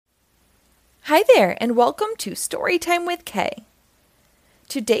Hi there, and welcome to Storytime with Kay.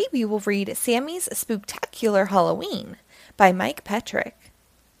 Today we will read Sammy's Spooktacular Halloween by Mike Petrik.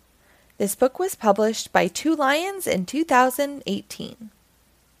 This book was published by Two Lions in 2018.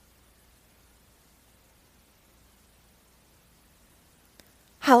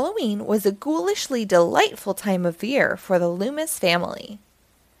 Halloween was a ghoulishly delightful time of year for the Loomis family.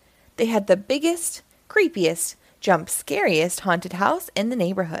 They had the biggest, creepiest, jump-scariest haunted house in the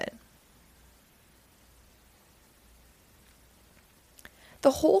neighborhood.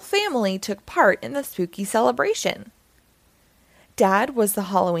 The whole family took part in the spooky celebration. Dad was the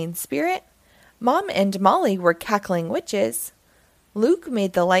Halloween spirit, Mom and Molly were cackling witches, Luke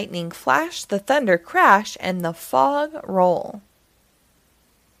made the lightning flash, the thunder crash, and the fog roll.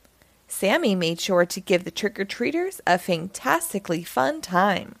 Sammy made sure to give the trick-or-treaters a fantastically fun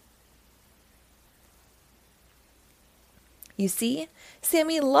time. You see,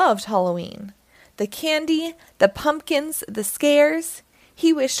 Sammy loved Halloween. The candy, the pumpkins, the scares.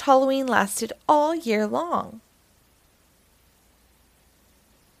 He wished Halloween lasted all year long.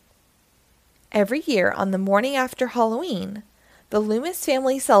 Every year on the morning after Halloween, the Loomis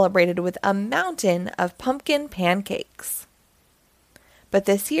family celebrated with a mountain of pumpkin pancakes. But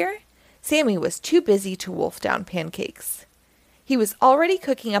this year, Sammy was too busy to wolf down pancakes. He was already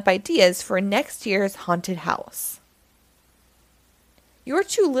cooking up ideas for next year's haunted house. "You're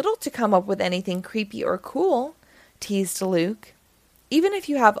too little to come up with anything creepy or cool," teased Luke. "Even if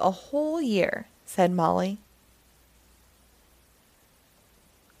you have a whole year," said Molly.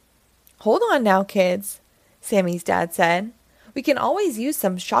 "Hold on now, kids," Sammy's dad said. "We can always use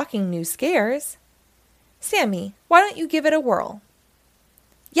some shocking new scares. Sammy, why don't you give it a whirl?"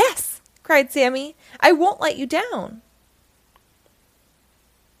 "Yes!" cried Sammy. "I won't let you down."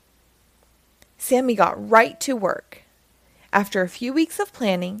 Sammy got right to work. After a few weeks of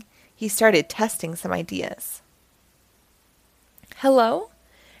planning, he started testing some ideas. "Hello?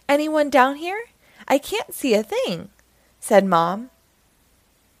 Anyone down here? I can't see a thing," said Mom.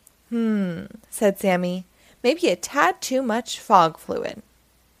 Said Sammy. "Maybe a tad too much fog fluid."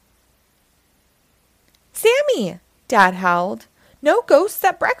 "Sammy!" Dad howled. "No ghosts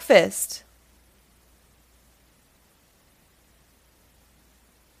at breakfast!"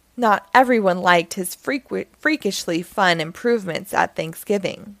 Not everyone liked his freakishly fun improvements at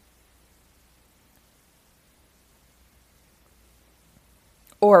Thanksgiving.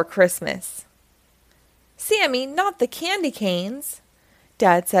 Or Christmas. "Sammy, not the candy canes,"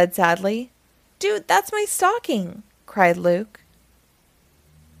 Dad said sadly. "Dude, that's my stocking," cried Luke.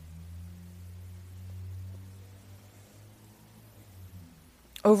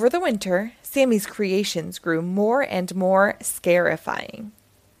 Over the winter, Sammy's creations grew more and more scarifying.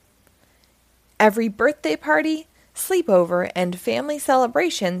 Every birthday party, sleepover, and family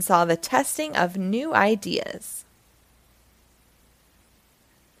celebration saw the testing of new ideas.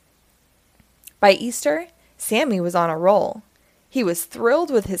 By Easter, Sammy was on a roll. He was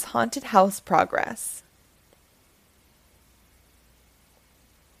thrilled with his haunted house progress.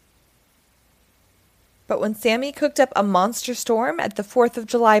 But when Sammy cooked up a monster storm at the 4th of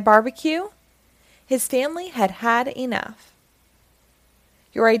July barbecue, his family had had enough.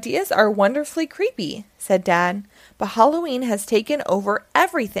 "Your ideas are wonderfully creepy," said Dad, "but Halloween has taken over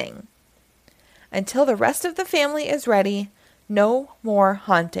everything. Until the rest of the family is ready, no more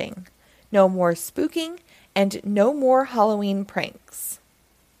haunting, no more spooking, and no more Halloween pranks."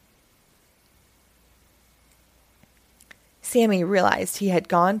 Sammy realized he had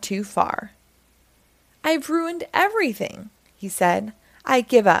gone too far. "I've ruined everything," he said. "I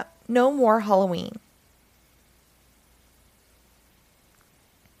give up. No more Halloween."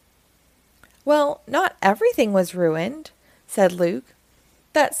 "Well, not everything was ruined," said Luke.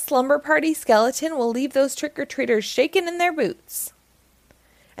 "That slumber party skeleton will leave those trick-or-treaters shaking in their boots."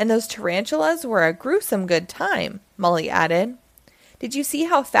 "And those tarantulas were a gruesome good time," Molly added. "Did you see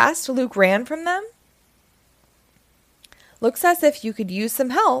how fast Luke ran from them?" "Looks as if you could use some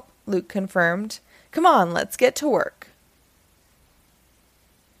help," Luke confirmed. "Come on, let's get to work."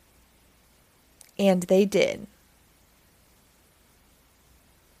 And they did.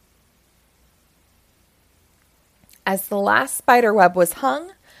 As the last spider web was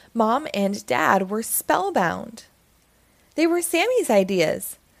hung, Mom and Dad were spellbound. "They were Sammy's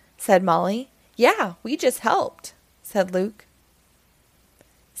ideas," said Molly. "Yeah, we just helped," said Luke.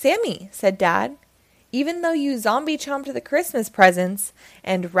 "Sammy," said Dad, "even though you zombie chomped the Christmas presents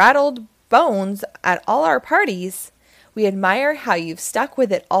and rattled bones at all our parties, we admire how you've stuck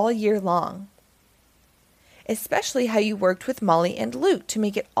with it all year long. Especially how you worked with Molly and Luke to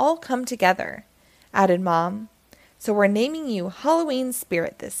make it all come together," added Mom. "So we're naming you Halloween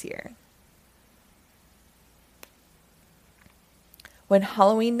Spirit this year." When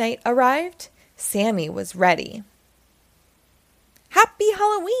Halloween night arrived, Sammy was ready. "Happy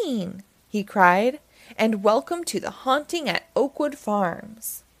Halloween!" he cried, "and welcome to the haunting at Oakwood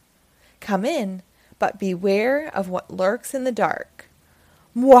Farms. Come in, but beware of what lurks in the dark.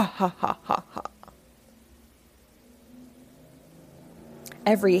 Mwahahaha."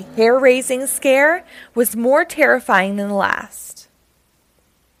 Every hair-raising scare was more terrifying than the last.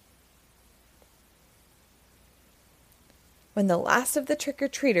 When the last of the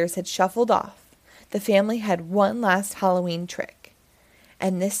trick-or-treaters had shuffled off, the family had one last Halloween trick,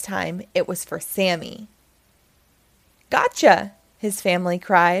 and this time it was for Sammy. "Gotcha!" his family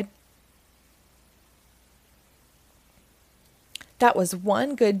cried. That was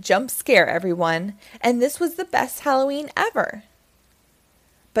one good jump scare, everyone, and this was the best Halloween ever.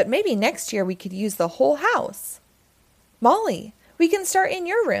 But maybe next year we could use the whole house. Molly, we can start in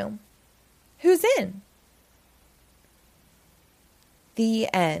your room. Who's in?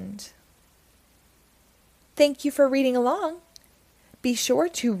 The end. Thank you for reading along. Be sure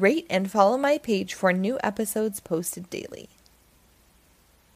to rate and follow my page for new episodes posted daily.